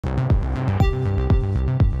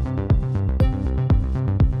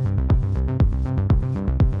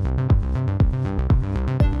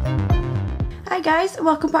guys,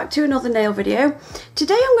 welcome back to another nail video.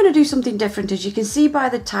 Today I'm going to do something different. As you can see by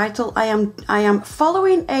the title, I am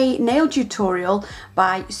following a nail tutorial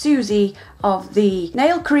by Suzie of the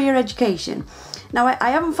Nail Career Education. Now I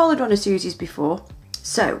haven't followed one of Suzie's before,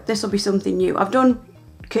 so this will be something new. I've done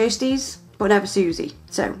Kirsty's but never Suzie,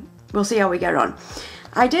 so we'll see how we get on.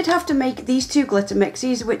 I did have to make these two glitter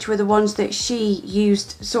mixes, which were the ones that she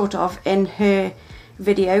used sort of in her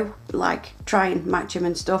video, like try and match them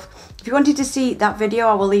and stuff. If you wanted to see that video,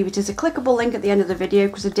 I will leave it as a clickable link at the end of the video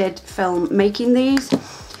because I did film making these.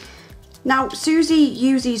 Now Suzie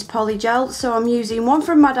uses Polygel, so I'm using one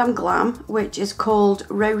from Madame Glam, which is called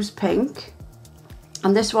Rose Pink,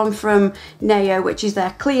 and this one from Neo, which is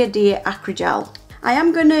their Clear Deer Acrygel. I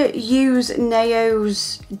am going to use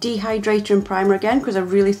Neo's dehydrator and primer again because I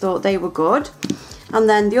really thought they were good. And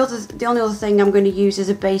then the only other thing I'm going to use is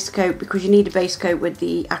a base coat, because you need a base coat with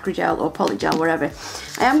the Acrygel or Polygel, wherever.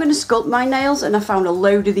 I am going to sculpt my nails, and I found a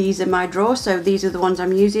load of these in my drawer, so these are the ones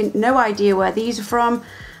I'm using. No idea where these are from.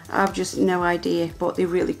 I've just no idea, but they're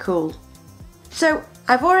really cool. So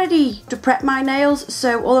I've already prepped my nails,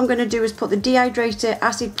 so all I'm going to do is put the dehydrator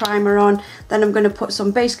acid primer on, then I'm going to put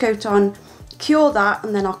some base coat on, cure that,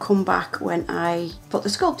 and then I'll come back when I put the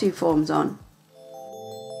sculpting forms on.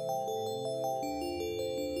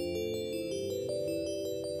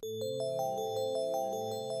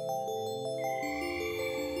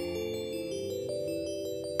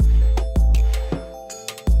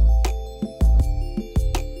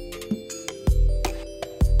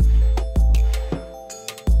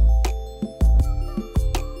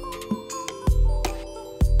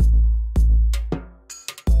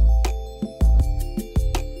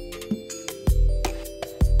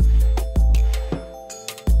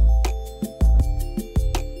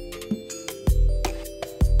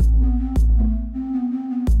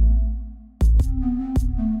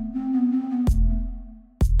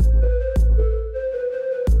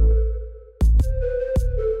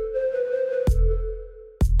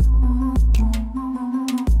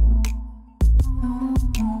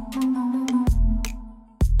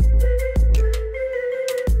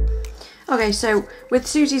 Okay, so with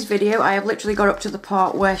Suzie's video, I have literally got up to the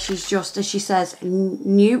part where she's just, as she says,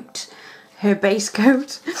 nuked her base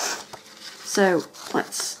coat. So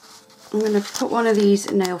I'm going to put one of these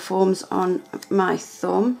nail forms on my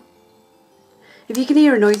thumb. If you can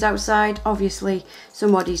hear a noise outside, obviously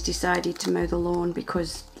somebody's decided to mow the lawn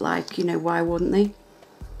because, like, you know, why wouldn't they?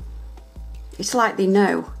 It's like they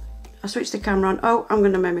know. I switched the camera on. Oh, I'm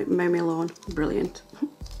going to mow my lawn. Brilliant.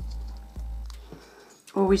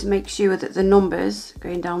 Always make sure that the numbers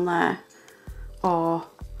going down there are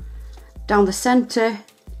down the centre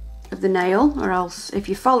of the nail, or else if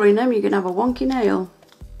you're following them you're going to have a wonky nail.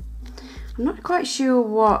 I'm not quite sure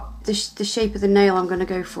what the shape of the nail I'm going to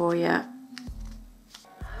go for yet.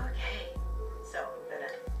 Okay, so I'm going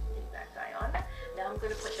to leave that guy on. Now I'm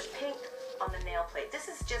going to put the pink on the nail plate. This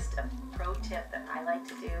is just a pro tip that I like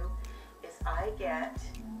to do, is I get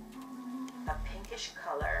a pinkish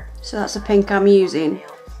color. So that's the pink I'm using.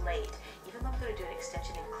 Nail plate. Even though I'm going to do an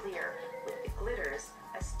extension in clear with the glitters,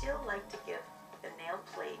 I still like to give the nail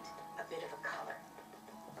plate a bit of a color.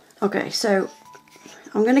 Okay, so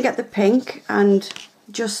I'm going to get the pink and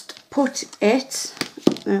just put it.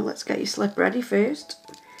 Now let's get your slip ready first.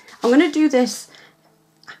 I'm going to do this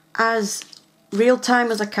as real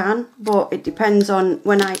time as I can, but it depends on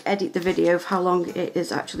when I edit the video of how long it is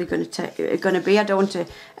actually going to be. I don't want an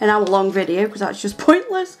hour-long video because that's just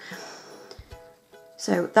pointless.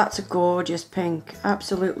 So that's a gorgeous pink,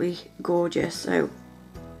 absolutely gorgeous. So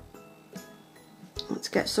let's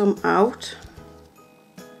get some out.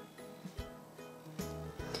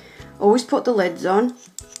 Always put the lids on.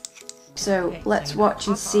 So let's watch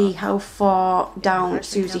and see how far down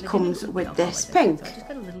Suzie comes with this pink. I just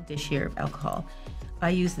got a little dish here of alcohol. I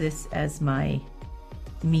use this as my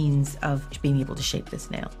means of being able to shape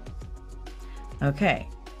this nail. Okay,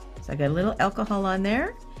 so I got a little alcohol on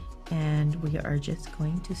there, and we are just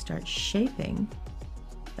going to start shaping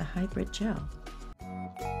the hybrid gel.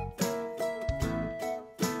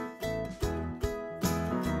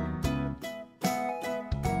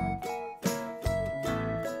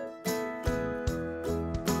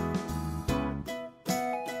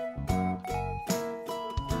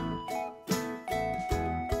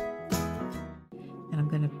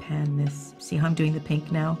 Pan this. See how I'm doing the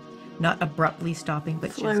pink now? Not abruptly stopping,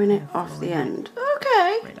 but flowing just it off the end.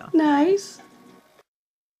 Okay, right, nice.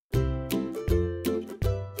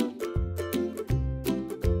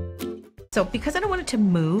 So because I don't want it to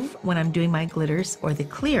move when I'm doing my glitters or the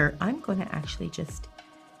clear, I'm going to actually just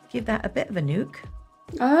give that a bit of a nuke.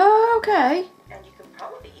 Oh, okay. And you can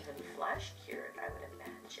probably even flash cure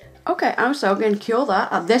Okay, so I'm going to cure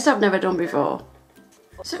that. This I've never done before.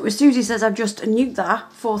 So Suzie says I've just nuked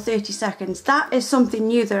that for 30 seconds. That is something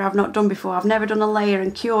new that I've not done before. I've never done a layer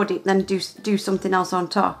and cured it, then do something else on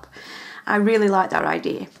top. I really like that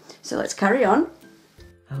idea. So let's carry on.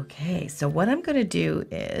 Okay, so what I'm going to do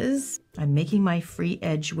is I'm making my free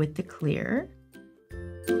edge with the clear.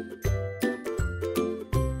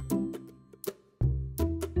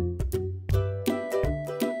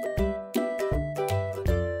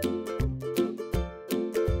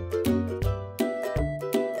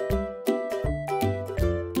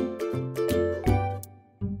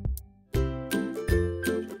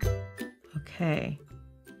 Okay,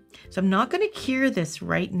 so I'm not going to cure this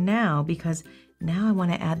right now because now I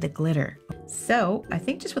want to add the glitter. So I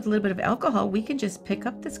think just with a little bit of alcohol, we can just pick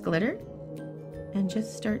up this glitter and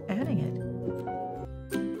just start adding it.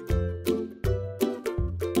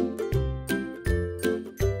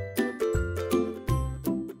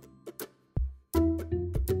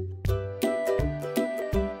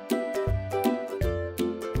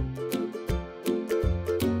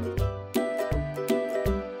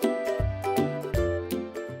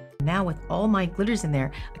 Now with all my glitters in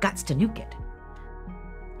there, I got to nuke it.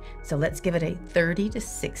 So let's give it a 30 to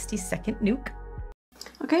 60 second nuke.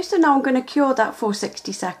 Okay, so now I'm going to cure that for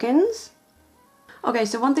 60 seconds. Okay,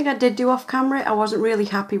 so one thing I did do off camera, I wasn't really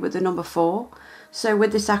happy with the number 4. So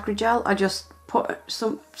with this Acrygel, I just put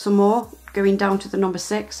some more going down to the number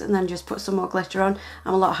 6 and then just put some more glitter on.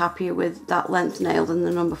 I'm a lot happier with that length nail than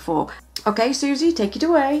the number 4. Okay, Suzie, take it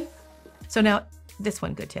away. So now, this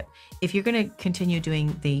one good tip. If you're going to continue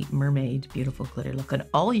doing the mermaid beautiful glitter look on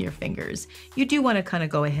all your fingers, you do want to kind of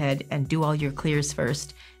go ahead and do all your clears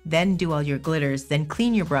first, then do all your glitters, then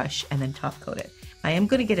clean your brush and then top coat it. I am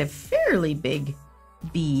going to get a fairly big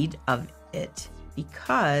bead of it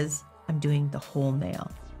because I'm doing the whole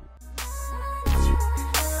nail.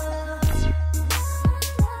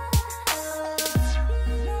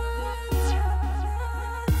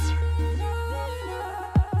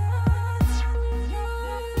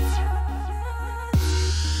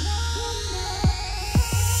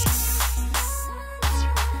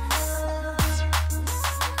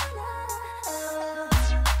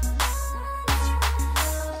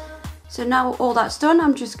 So now all that's done,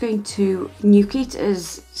 I'm just going to nuke it,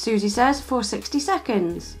 as Suzie says, for 60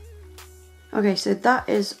 seconds. Okay, so that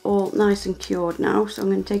is all nice and cured now, so I'm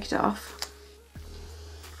going to take it off.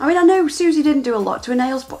 I mean, I know Suzie didn't do a lot to her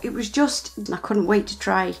nails, but it was just, I couldn't wait to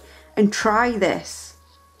try this.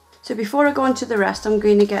 So before I go on to the rest, I'm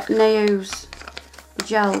going to get Neo's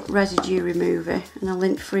gel residue remover and a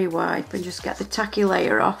lint-free wipe and just get the tacky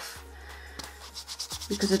layer off,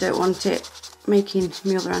 because I don't want it making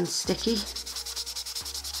my other hand sticky.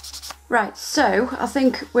 Right, so I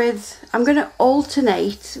think I'm going to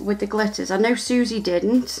alternate with the glitters. I know Suzie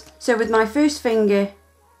didn't. So with my first finger,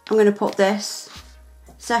 I'm going to put this.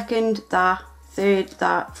 Second, that. Third,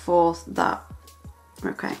 that. Fourth, that.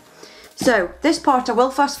 Okay. So this part I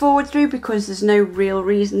will fast forward through because there's no real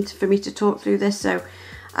reason for me to talk through this. So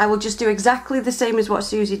I will just do exactly the same as what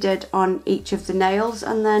Suzie did on each of the nails,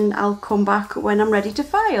 and then I'll come back when I'm ready to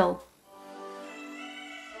file.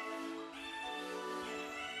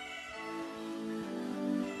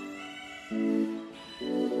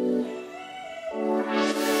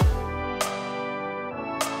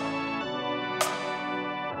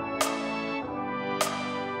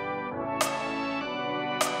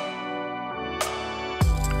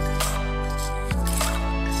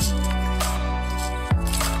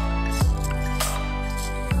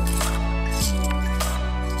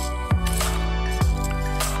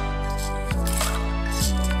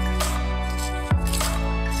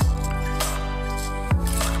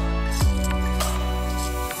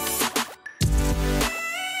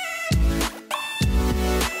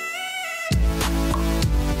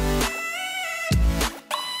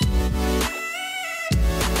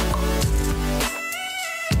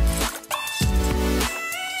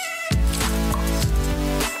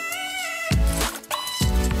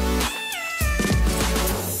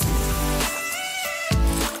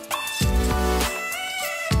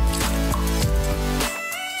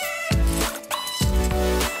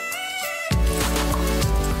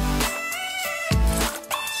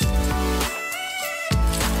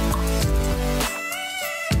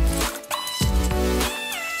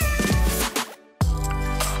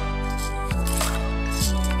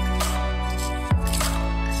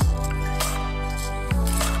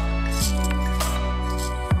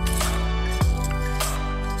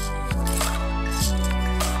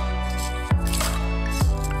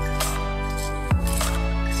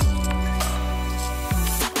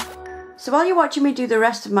 So while you're watching me do the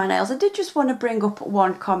rest of my nails, I did just want to bring up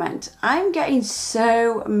one comment. I'm getting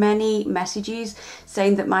so many messages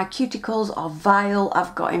saying that my cuticles are vile,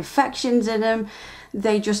 I've got infections in them,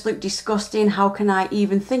 they just look disgusting, how can I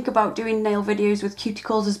even think about doing nail videos with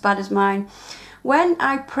cuticles as bad as mine? When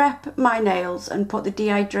I prep my nails and put the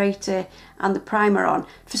dehydrator and the primer on,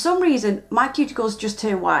 for some reason my cuticles just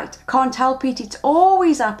turn white. I can't help it, it's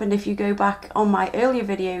always happened. If you go back on my earlier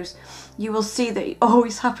videos, you will see that it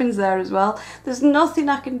always happens there as well. There's nothing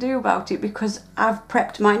I can do about it because I've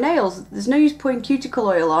prepped my nails. There's no use putting cuticle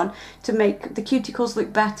oil on to make the cuticles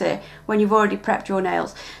look better when you've already prepped your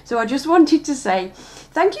nails. So I just wanted to say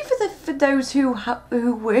thank you for those who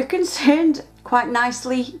were concerned quite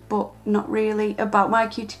nicely, but not really, about my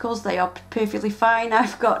cuticles. They are perfectly fine.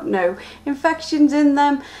 I've got no infections in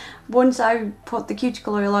them. Once I put the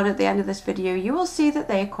cuticle oil on at the end of this video, you will see that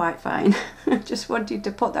they are quite fine. Just wanted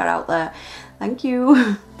to put that out there. Thank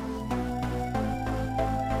you.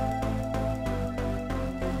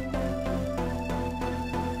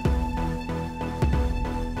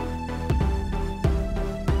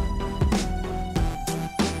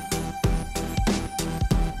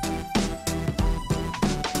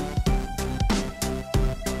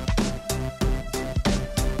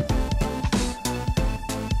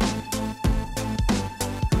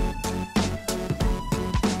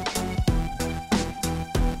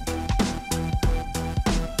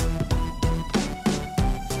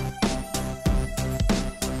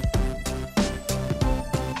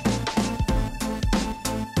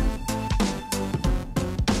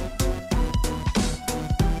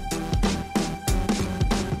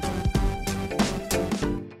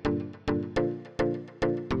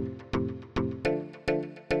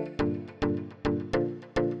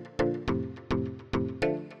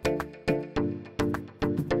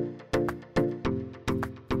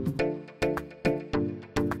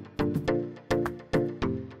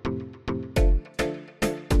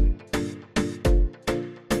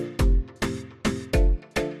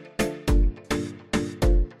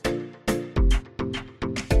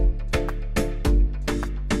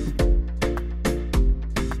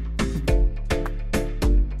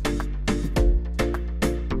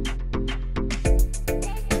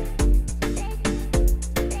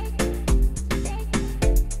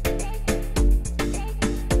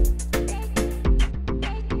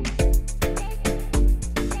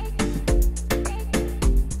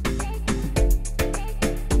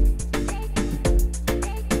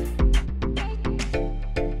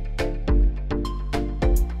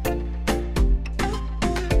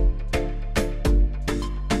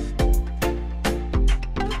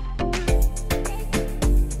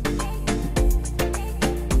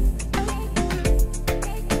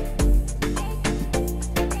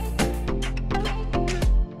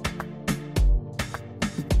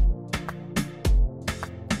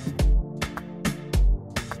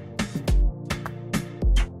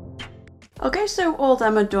 Okay, so all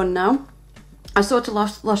them are done now. I sort of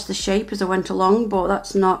lost the shape as I went along, but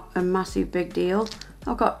that's not a massive big deal.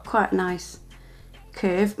 I've got quite a nice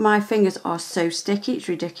curve. My fingers are so sticky, it's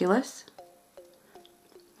ridiculous.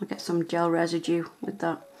 I'll get some gel residue with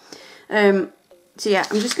that. So yeah,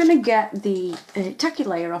 I'm just going to get the tacky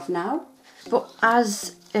layer off now. But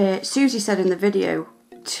as Susie said in the video,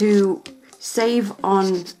 to save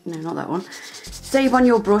on, no, not that one, save on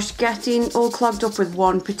your brush getting all clogged up with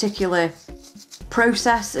one particular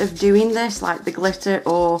process of doing this, like the glitter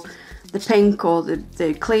or the pink or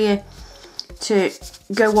the clear, to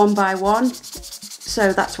go one by one.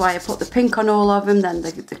 So that's why I put the pink on all of them, then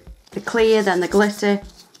the clear, then the glitter.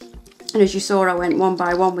 And as you saw, I went one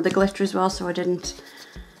by one with the glitter as well, so I didn't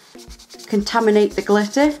contaminate the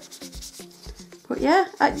glitter. But yeah,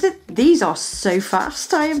 these are so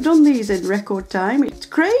fast. I have done these in record time. It's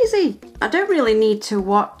crazy. I don't really need to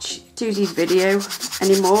watch Susie's video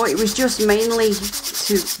anymore. It was just mainly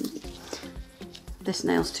to... This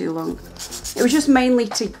nail's too long. It was just mainly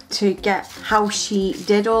to get how she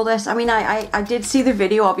did all this. I mean, I did see the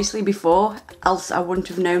video obviously before, else I wouldn't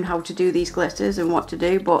have known how to do these glitters and what to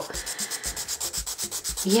do, but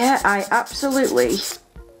yeah, I absolutely...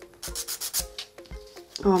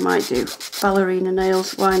 Oh, I might do ballerina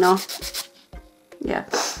nails, why not? Yeah.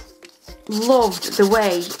 Loved the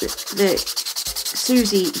way that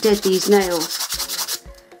Susie did these nails.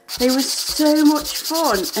 They were so much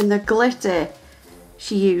fun, and the glitter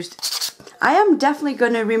she used. I am definitely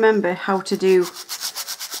going to remember how to do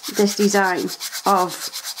this design of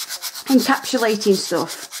encapsulating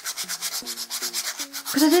stuff,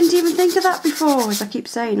 because I didn't even think of that before, as I keep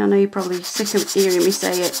saying. I know you're probably sick of hearing me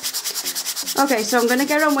say it. Okay, so I'm going to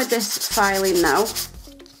get on with this filing now,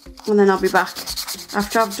 and then I'll be back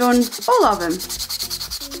after I've done all of them.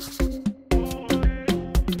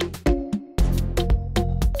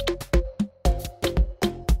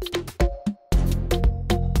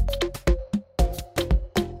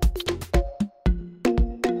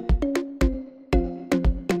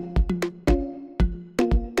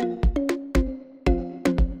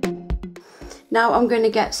 Now I'm going to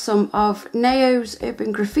get some of Neo's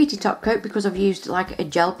Urban Graffiti top coat because I've used like a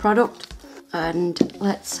gel product, and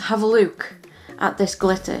let's have a look at this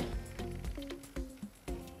glitter.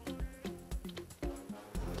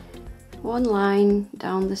 One line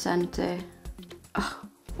down the centre. Oh,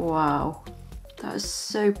 wow, that is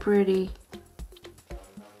so pretty.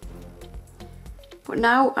 But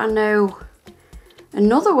now I know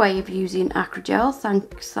another way of using Acrygel,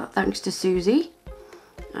 thanks to Suzie.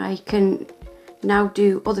 I can now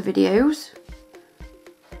do other videos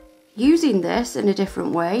using this in a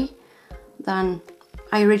different way than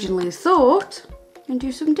I originally thought, and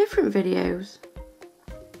do some different videos.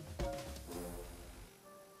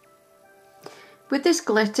 With this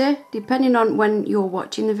glitter, depending on when you're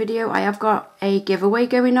watching the video, I have got a giveaway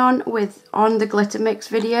going on on the glitter mix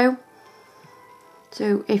video.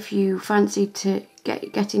 So if you fancy to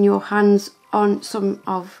getting your hands on some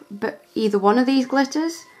of either one of these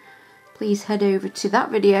glitters, please head over to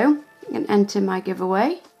that video and enter my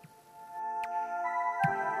giveaway.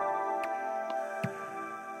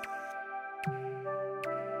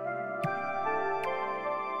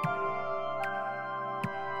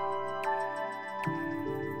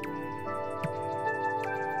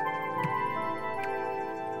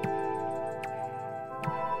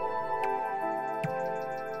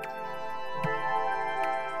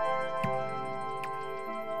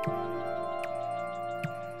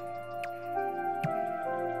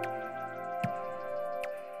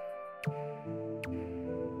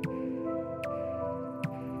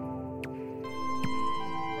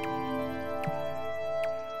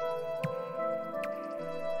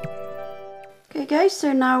 Okay guys,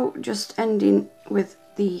 so now just ending with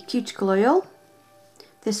the cuticle oil.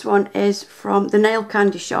 This one is from the Nail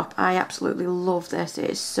Candy Shop. I absolutely love this. It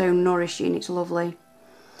is so nourishing, it's lovely.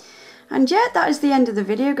 And yeah, that is the end of the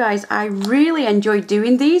video guys. I really enjoyed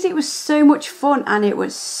doing these. It was so much fun and it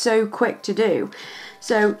was so quick to do.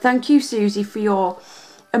 So thank you Suzie for your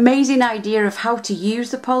amazing idea of how to use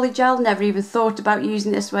the Polygel. Never even thought about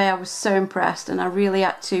using it this way. I was so impressed, and I really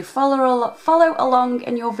had to follow along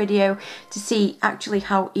in your video to see actually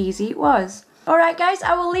how easy it was. Alright guys,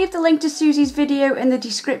 I will leave the link to Suzie's video in the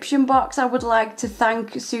description box. I would like to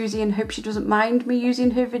thank Suzie and hope she doesn't mind me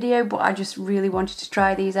using her video, but I just really wanted to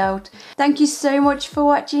try these out. Thank you so much for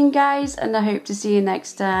watching guys, and I hope to see you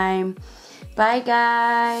next time. Bye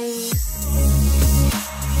guys.